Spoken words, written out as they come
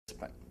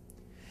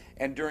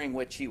and during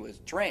which he was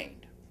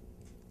trained.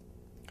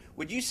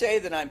 Would you say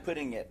that I'm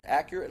putting it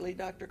accurately,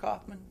 Dr.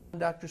 Kaufman?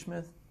 Dr.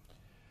 Smith?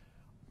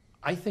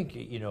 I think,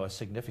 a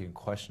significant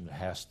question that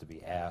has to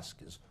be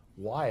asked is,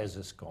 why is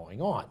this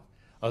going on,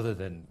 other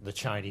than the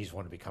Chinese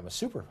want to become a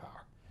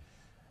superpower?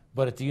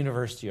 But at the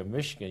University of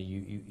Michigan,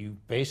 you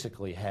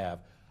basically have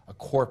a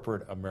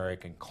corporate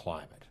American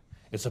climate.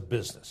 It's a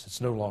business.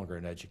 It's no longer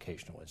an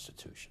educational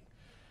institution.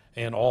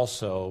 And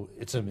also,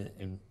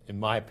 in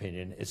my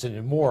opinion, it's an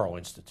immoral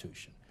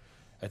institution.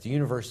 At the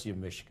University of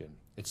Michigan,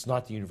 it's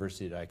not the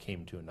university that I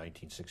came to in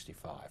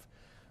 1965,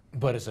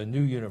 but it's a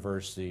new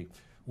university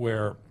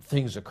where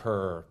things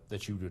occur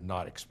that you did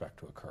not expect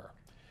to occur.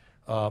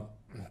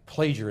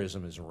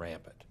 Plagiarism is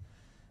rampant,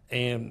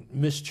 and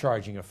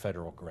mischarging of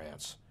federal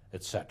grants,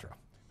 et cetera.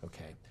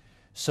 Okay,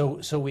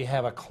 so we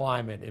have a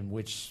climate in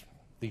which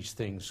these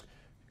things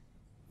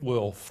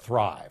will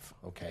thrive.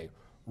 Okay,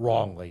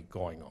 wrongly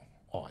going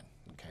on.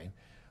 Okay,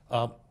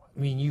 I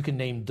mean, you can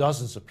name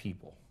dozens of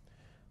people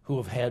who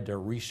have had their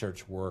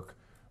research work,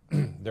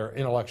 their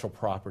intellectual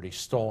property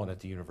stolen at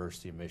the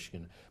University of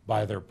Michigan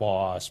by their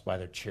boss, by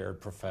their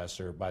chaired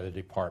professor, by the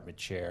department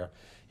chair.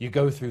 You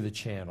go through the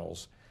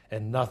channels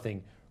and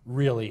nothing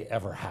really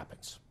ever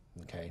happens,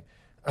 okay?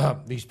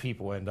 These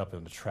people end up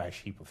in the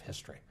trash heap of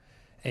history.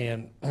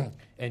 And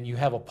you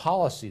have a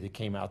policy that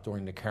came out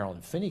during the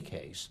Carolyn Finney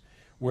case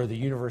where the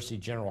University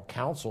General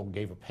Counsel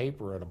gave a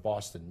paper at a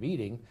Boston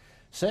meeting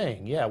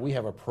saying, yeah, we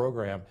have a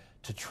program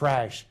to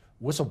trash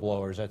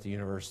whistleblowers at the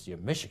University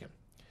of Michigan.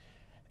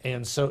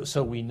 And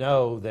so we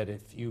know that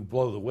if you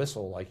blow the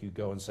whistle, like you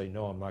go and say,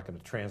 no, I'm not going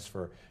to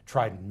transfer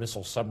Trident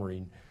missile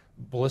submarine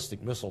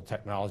ballistic missile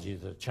technology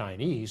to the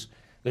Chinese,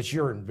 that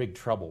you're in big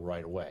trouble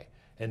right away.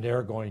 And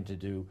they're going to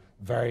do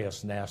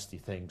various nasty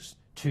things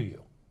to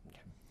you.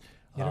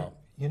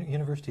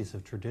 Universities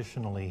have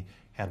traditionally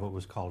had what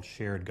was called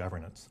shared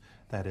governance.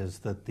 That is,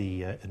 that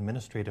the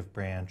administrative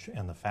branch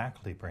and the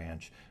faculty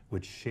branch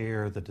would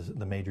share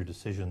the major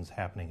decisions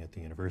happening at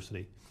the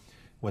university.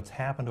 What's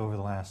happened over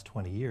the last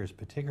 20 years,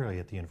 particularly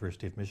at the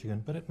University of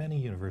Michigan, but at many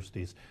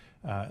universities,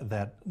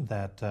 that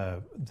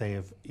they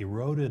have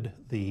eroded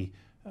the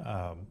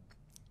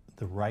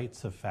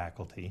rights of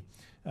faculty,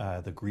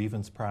 the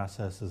grievance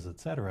processes, et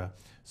cetera,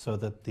 so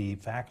that the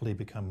faculty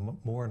become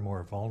more and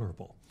more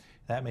vulnerable.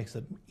 That makes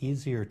it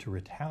easier to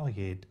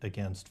retaliate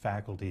against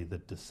faculty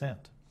that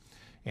dissent.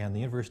 And the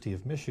University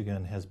of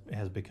Michigan has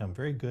become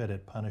very good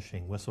at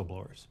punishing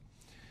whistleblowers.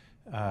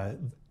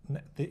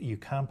 You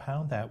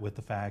compound that with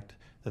the fact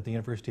that the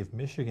University of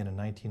Michigan in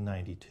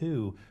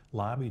 1992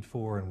 lobbied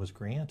for and was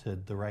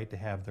granted the right to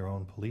have their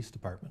own police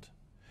department.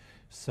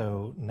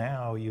 So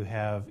now you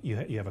have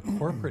a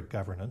corporate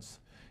governance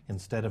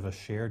instead of a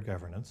shared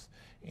governance,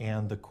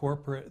 and the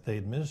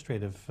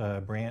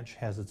administrative branch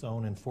has its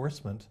own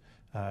enforcement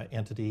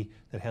entity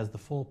that has the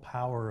full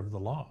power of the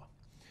law.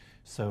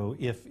 So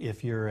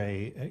if you're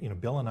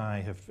Bill and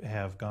I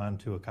have gone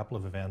to a couple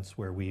of events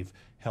where we've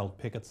held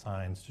picket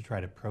signs to try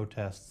to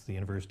protest the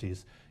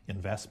university's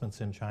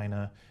investments in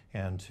China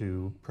and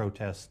to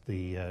protest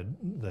the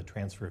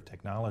transfer of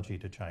technology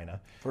to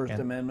China. First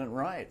Amendment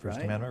right.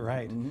 First Amendment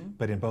right. Mm-hmm.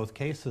 But in both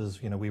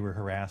cases, we were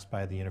harassed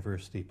by the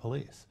university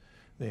police.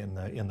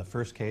 In the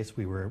first case,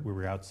 we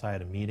were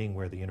outside a meeting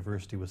where the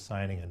university was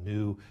signing a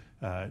new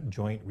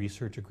joint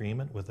research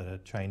agreement with a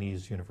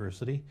Chinese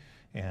university,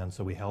 and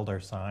so we held our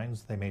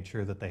signs. They made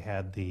sure that they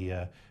had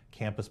the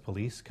campus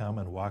police come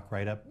and walk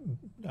right up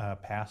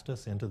past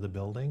us into the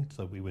building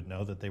so we would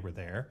know that they were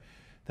there.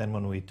 Then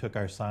when we took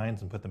our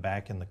signs and put them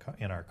back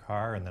in our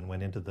car and then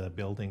went into the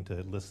building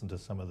to listen to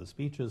some of the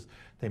speeches,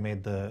 they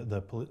made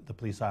the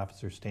police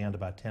officers stand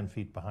about 10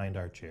 feet behind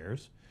our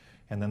chairs.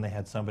 And then they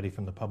had somebody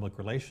from the public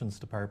relations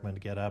department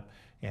get up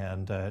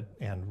and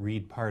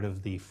read part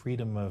of the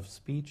freedom of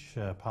speech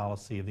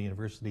policy of the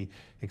university,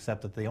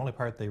 except that the only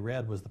part they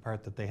read was the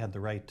part that they had the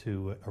right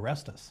to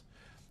arrest us,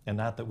 and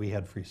not that we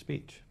had free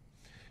speech.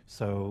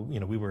 So,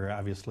 we were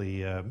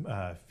obviously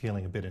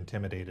feeling a bit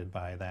intimidated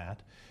by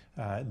that.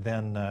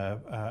 Then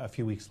a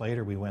few weeks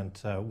later, we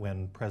went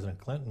when President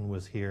Clinton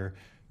was here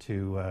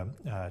to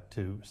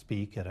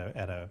speak at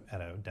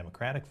a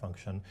Democratic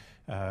function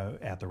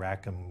at the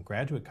Rackham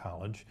Graduate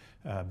College.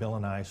 Bill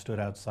and I stood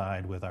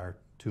outside with our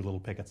two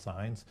little picket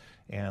signs,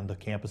 and the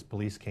campus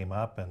police came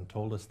up and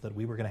told us that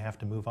we were going to have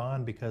to move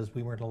on because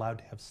we weren't allowed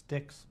to have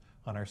sticks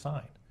on our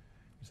sign.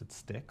 We said,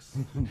 sticks?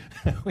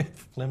 We had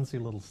flimsy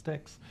little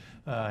sticks.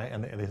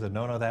 And they said,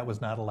 no, that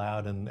was not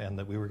allowed, and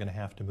that we were going to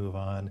have to move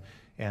on.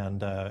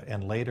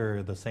 And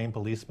later, the same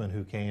policeman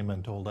who came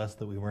and told us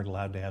that we weren't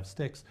allowed to have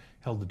sticks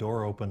held the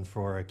door open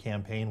for a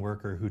campaign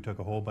worker who took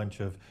a whole bunch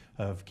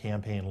of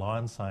campaign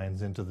lawn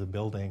signs into the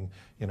building,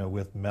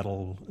 with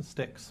metal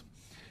sticks.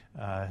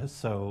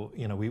 So,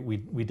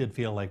 we did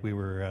feel like we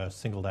were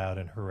singled out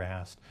and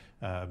harassed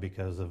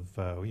because of,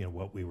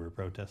 what we were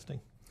protesting.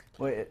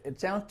 Well, it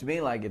sounds to me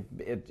like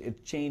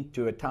it changed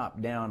to a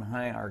top-down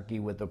hierarchy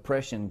with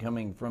oppression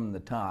coming from the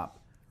top,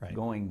 right,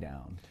 going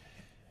down.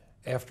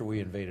 After we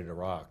invaded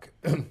Iraq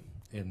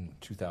in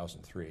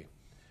 2003,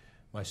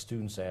 my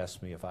students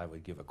asked me if I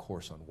would give a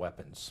course on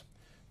weapons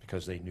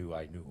because they knew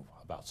I knew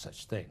about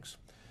such things.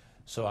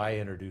 So I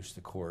introduced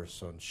the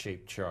course on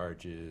shaped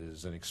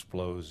charges and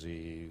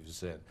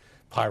explosives and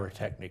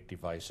pyrotechnic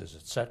devices,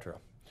 etc.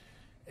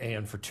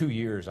 And for 2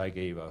 years, I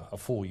gave a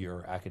full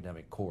year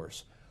academic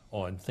course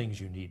on things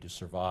you need to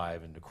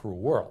survive in the cruel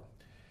world.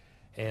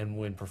 And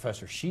when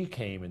Professor Xi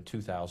came in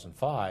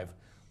 2005,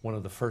 one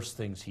of the first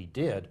things he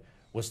did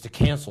was to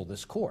cancel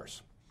this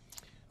course,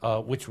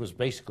 which was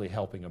basically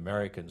helping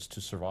Americans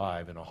to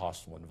survive in a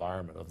hostile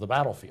environment of the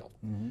battlefield.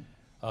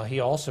 He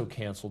also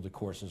canceled the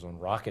courses on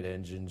rocket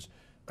engines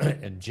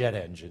and jet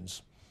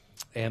engines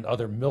and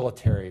other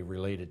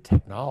military-related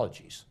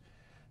technologies.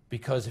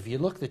 Because if you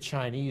look at the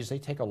Chinese, they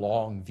take a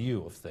long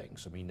view of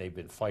things. I mean, they've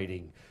been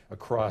fighting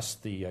across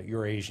the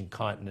Eurasian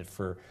continent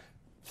for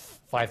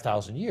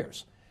 5,000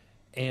 years.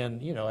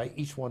 And, you know,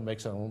 each one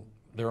makes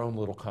their own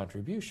little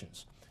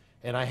contributions.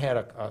 And I had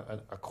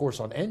a course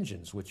on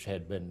engines, which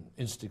had been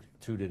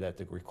instituted at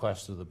the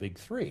request of the Big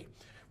Three,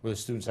 where the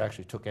students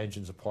actually took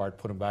engines apart,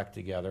 put them back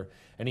together.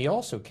 And he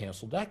also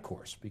canceled that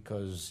course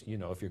because, you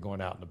know, if you're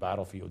going out in the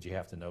battlefield, you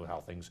have to know how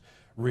things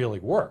really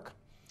work.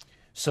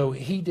 So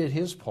he did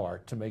his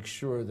part to make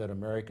sure that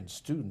American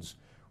students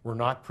were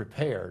not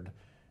prepared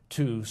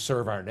to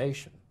serve our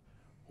nation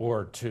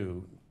or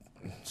to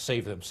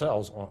save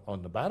themselves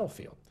on the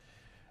battlefield.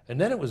 And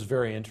then it was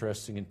very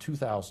interesting. In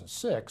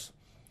 2006,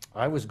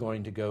 I was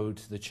going to go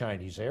to the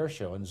Chinese Air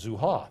Show in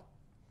Zhuhai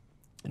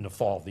in the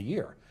fall of the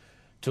year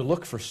to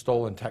look for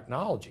stolen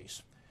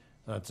technologies,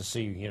 to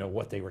see, you know,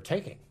 what they were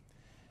taking.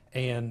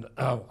 And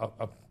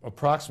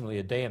approximately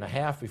a day and a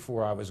half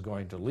before I was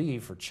going to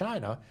leave for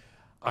China,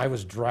 I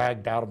was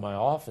dragged out of my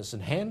office in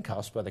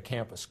handcuffs by the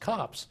campus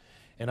cops,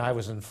 and I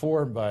was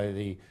informed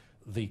by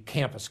the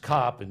campus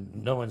cop in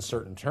no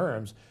uncertain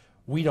terms,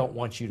 we don't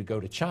want you to go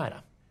to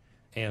China,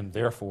 and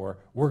therefore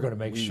we're going to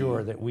make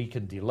sure that we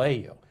can delay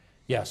you.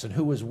 Yes, and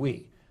who was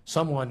we?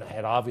 Someone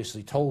had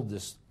obviously told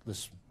this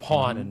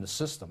pawn in the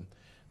system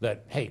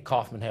that, hey,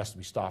 Kaufman has to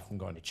be stopped from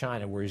going to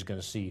China, where he's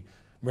going to see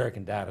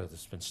American data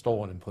that's been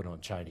stolen and put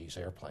on Chinese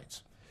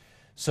airplanes.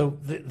 So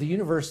the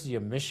University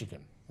of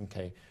Michigan,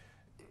 okay,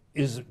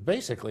 is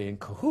basically in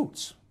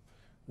cahoots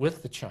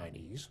with the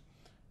Chinese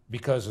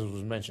because, as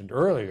was mentioned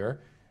earlier,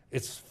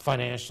 it's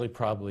financially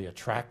probably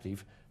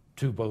attractive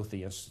to both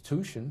the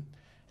institution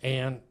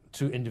and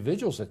to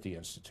individuals at the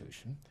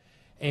institution.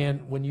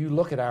 And when you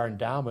look at our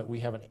endowment,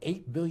 we have an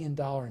 $8 billion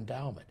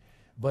endowment.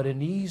 But in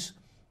these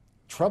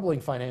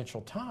troubling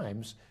financial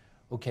times,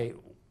 okay,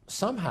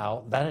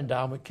 somehow that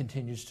endowment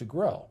continues to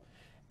grow.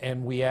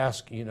 And we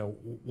ask, you know,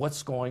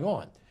 what's going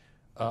on?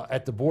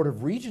 At the Board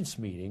of Regents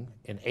meeting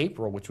in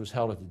April, which was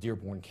held at the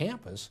Dearborn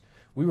campus,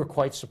 we were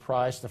quite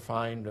surprised to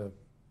find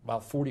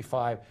about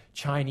 45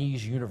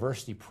 Chinese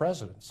university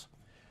presidents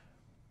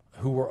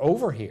who were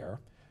over here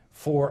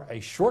for a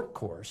short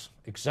course,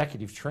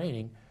 executive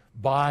training,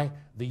 by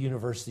the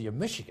University of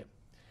Michigan.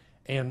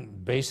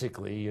 And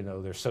basically, you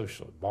know, they're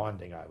social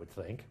bonding, I would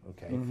think,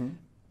 okay,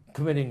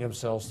 committing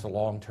themselves to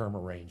long-term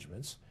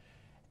arrangements.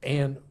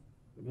 And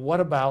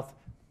what about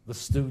the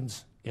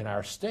students in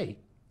our state,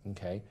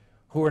 okay,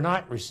 who are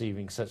not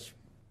receiving such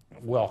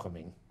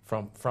welcoming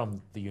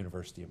from the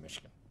University of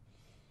Michigan?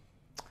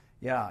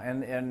 Yeah,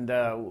 and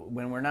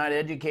when we're not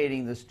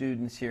educating the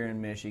students here in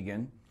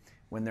Michigan,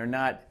 when they're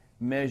not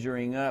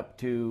measuring up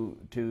to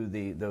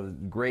those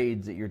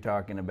grades that you're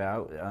talking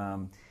about,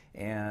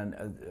 and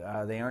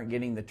they aren't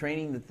getting the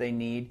training that they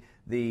need,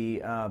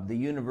 the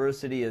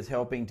university is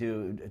helping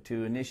to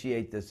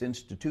initiate this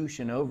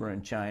institution over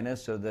in China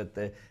so that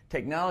the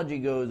technology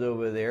goes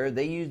over there.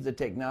 They use the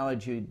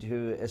technology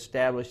to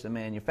establish the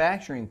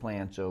manufacturing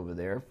plants over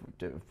there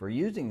for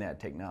using that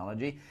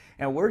technology,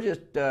 and we're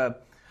just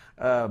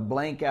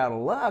blank out of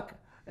luck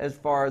as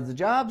far as the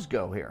jobs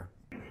go here.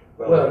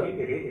 Well,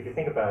 if you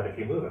think about it, if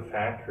you move a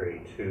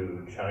factory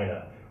to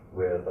China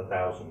with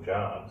 1,000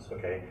 jobs,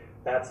 okay,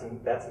 that's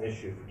an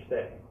issue for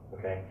today,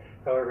 okay?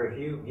 However, if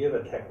you give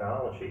a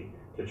technology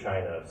to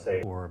China,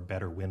 say, or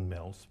better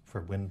windmills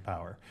for wind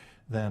power,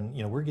 then,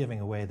 you know, we're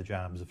giving away the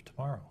jobs of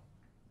tomorrow.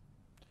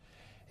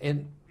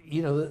 And,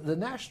 you know, the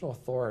national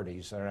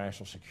authorities, our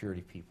national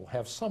security people,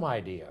 have some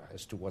idea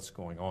as to what's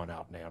going on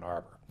out in Ann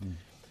Arbor.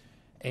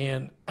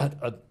 And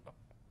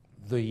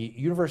the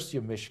University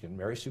of Michigan,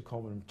 Mary Sue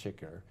Coleman in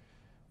particular,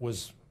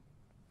 was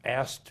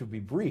asked to be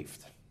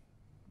briefed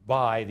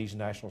by these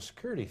national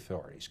security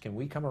authorities. Can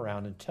we come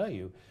around and tell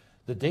you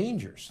the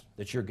dangers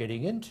that you're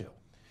getting into?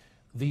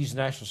 These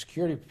national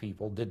security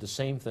people did the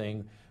same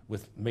thing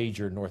with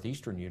major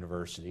northeastern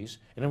universities,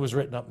 and it was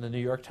written up in the New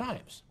York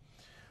Times.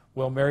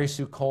 Well, Mary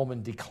Sue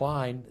Coleman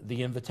declined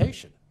the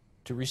invitation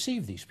to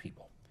receive these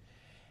people.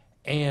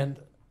 And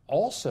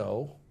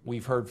also,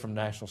 we've heard from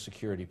national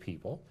security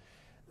people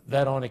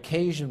that on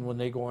occasion when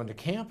they go onto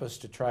campus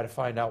to try to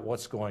find out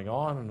what's going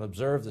on and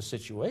observe the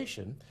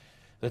situation,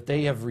 that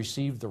they have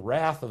received the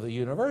wrath of the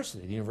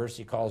university. The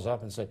university calls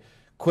up and says,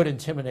 quit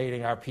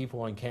intimidating our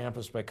people on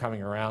campus by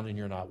coming around and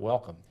you're not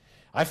welcome.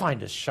 I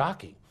find it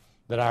shocking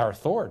that our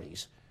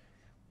authorities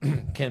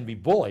can be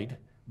bullied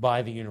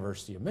by the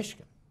University of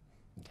Michigan.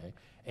 Okay?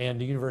 And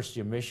the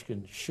University of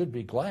Michigan should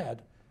be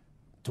glad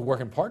to work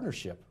in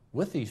partnership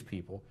with these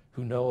people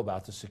who know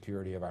about the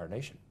security of our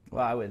nation.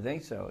 Well, I would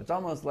think so. It's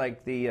almost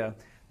like the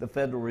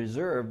Federal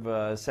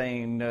Reserve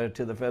saying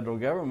to the federal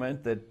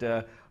government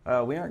that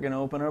we aren't going to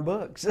open our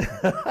books.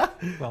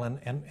 Well,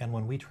 and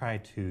when we try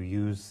to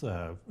use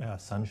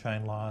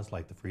sunshine laws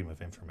like the Freedom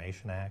of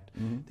Information Act,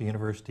 the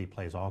university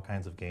plays all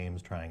kinds of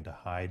games trying to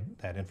hide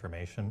that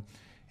information.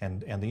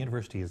 And the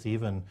university has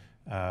even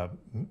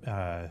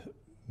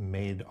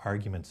made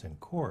arguments in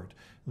court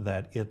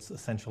that it's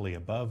essentially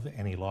above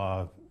any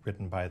law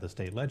written by the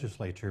state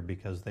legislature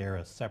because they're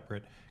a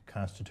separate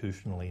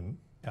constitutionally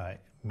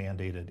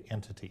mandated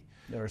entity.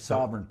 Their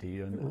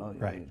sovereignty,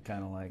 right.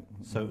 kind of like.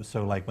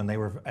 So like when they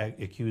were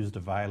accused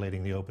of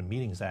violating the Open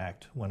Meetings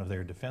Act, one of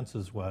their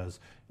defenses was,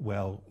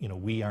 well,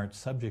 we aren't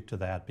subject to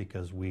that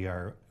because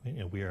the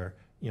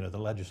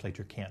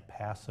legislature can't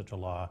pass such a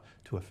law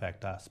to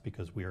affect us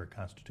because we are a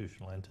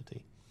constitutional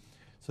entity.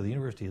 So the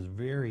university is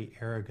very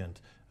arrogant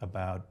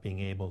about being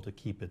able to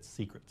keep its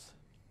secrets.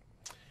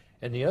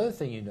 And the other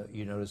thing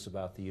you notice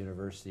about the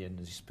university and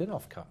the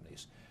spin-off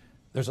companies,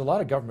 there's a lot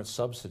of government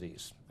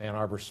subsidies, Ann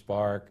Arbor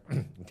Spark,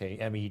 okay,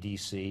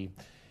 MEDC,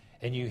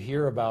 and you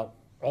hear about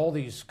all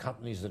these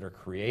companies that are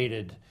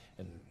created,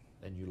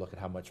 and you look at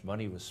how much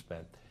money was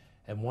spent,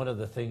 and one of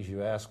the things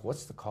you ask,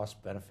 what's the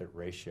cost-benefit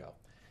ratio?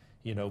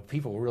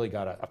 People really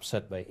got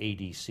upset by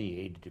ADC,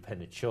 Aid to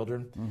Dependent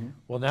Children.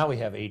 Well, now we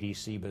have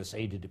ADC, but it's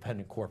Aid to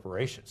Dependent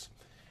Corporations.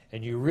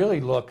 And you really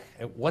look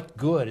at what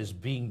good is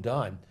being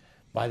done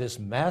by this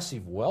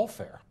massive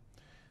welfare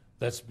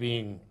that's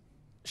being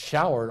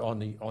showered on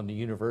the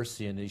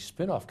university and these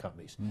spin-off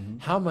companies.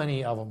 How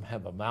many of them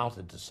have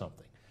amounted to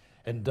something?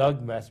 And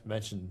Doug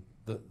mentioned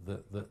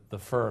the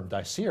firm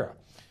Dicera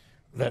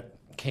that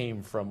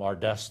came from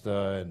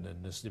Ardesta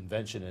and this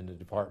invention in the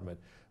Department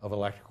of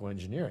Electrical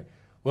Engineering.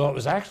 Well, it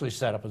was actually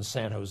set up in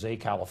San Jose,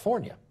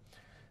 California.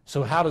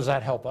 So how does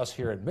that help us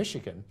here in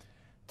Michigan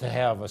to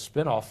have a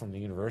spin-off from the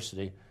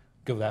university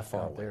go that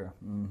far away? There.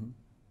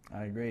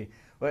 I agree.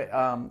 But,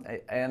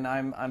 and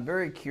I'm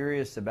very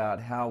curious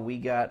about how we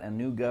got a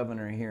new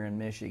governor here in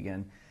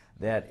Michigan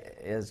that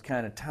is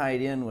kind of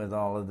tied in with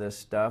all of this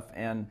stuff,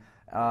 and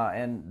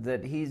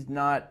that he's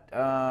not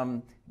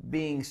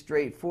being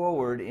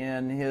straightforward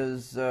in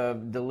his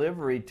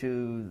delivery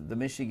to the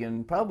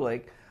Michigan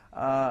public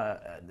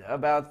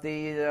about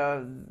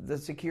the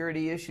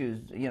security issues,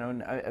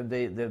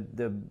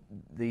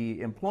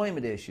 the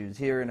employment issues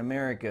here in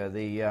America,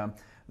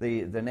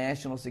 the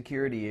national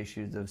security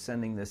issues of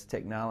sending this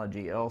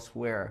technology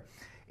elsewhere.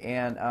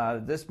 And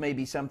this may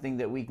be something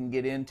that we can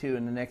get into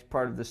in the next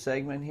part of the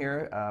segment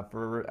here.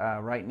 For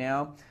right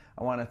now,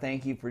 I want to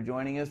thank you for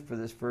joining us for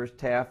this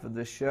first half of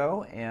the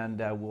show, and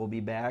we'll be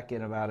back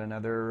in about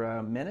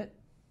another minute.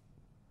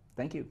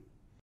 Thank you.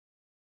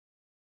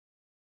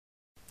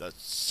 The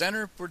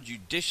Center for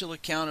Judicial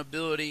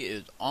Accountability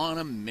is on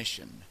a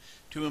mission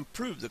to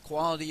improve the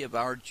quality of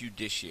our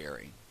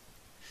judiciary.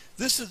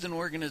 This is an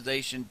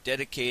organization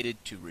dedicated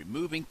to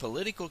removing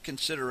political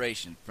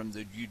consideration from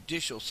the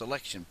judicial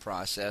selection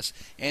process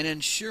and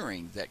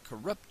ensuring that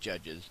corrupt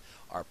judges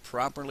are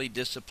properly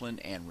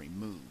disciplined and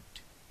removed.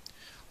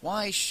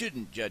 Why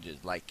shouldn't judges,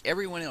 like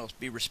everyone else,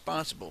 be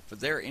responsible for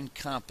their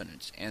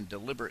incompetence and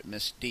deliberate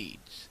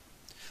misdeeds?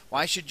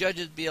 Why should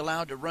judges be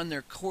allowed to run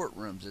their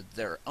courtrooms as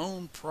their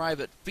own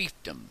private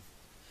fiefdom,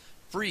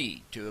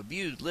 free to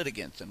abuse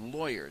litigants and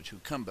lawyers who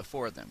come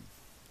before them?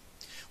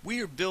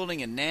 We are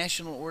building a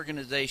national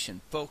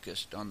organization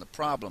focused on the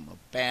problem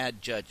of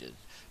bad judges,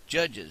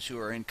 judges who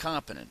are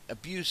incompetent,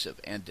 abusive,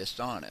 and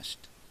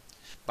dishonest.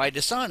 By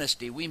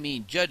dishonesty, we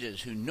mean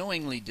judges who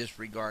knowingly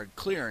disregard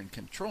clear and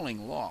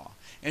controlling law,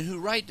 and who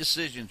write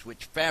decisions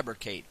which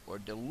fabricate or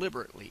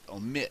deliberately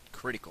omit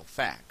critical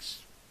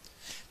facts.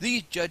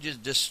 These judges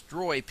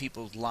destroy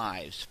people's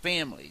lives,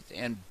 families,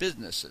 and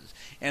businesses,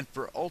 and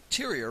for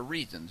ulterior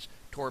reasons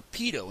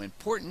torpedo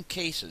important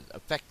cases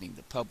affecting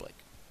the public.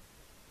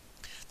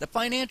 The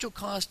financial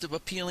cost of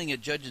appealing a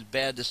judge's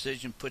bad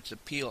decision puts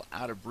appeal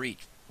out of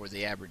reach for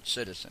the average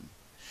citizen.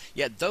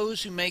 Yet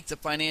those who make the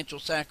financial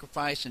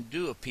sacrifice and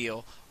do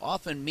appeal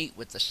often meet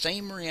with the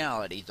same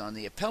realities on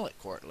the appellate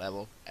court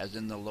level as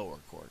in the lower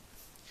court.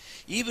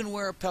 Even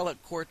where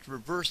appellate courts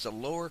reverse the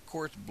lower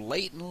court's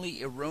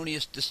blatantly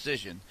erroneous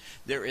decision,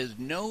 there is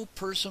no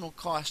personal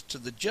cost to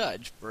the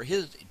judge for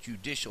his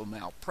judicial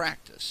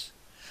malpractice,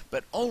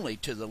 but only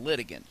to the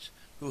litigants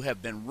who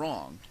have been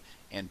wronged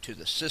and to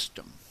the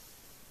system.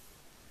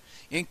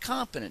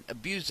 Incompetent,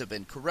 abusive,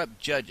 and corrupt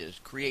judges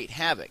create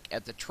havoc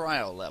at the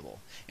trial level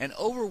and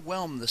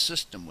overwhelm the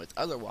system with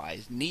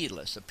otherwise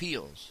needless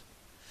appeals.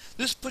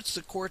 This puts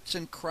the courts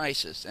in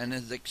crisis and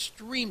is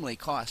extremely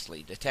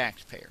costly to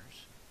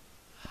taxpayers.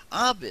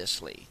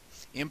 Obviously,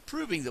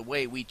 improving the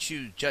way we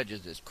choose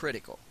judges is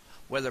critical,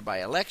 whether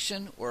by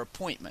election or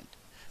appointment.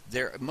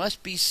 There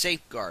must be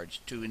safeguards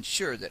to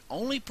ensure that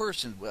only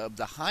persons of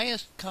the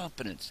highest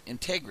competence,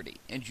 integrity,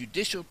 and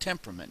judicial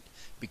temperament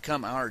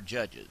become our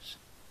judges.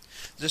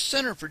 The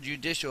Center for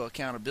Judicial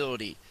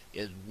Accountability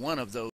is one of those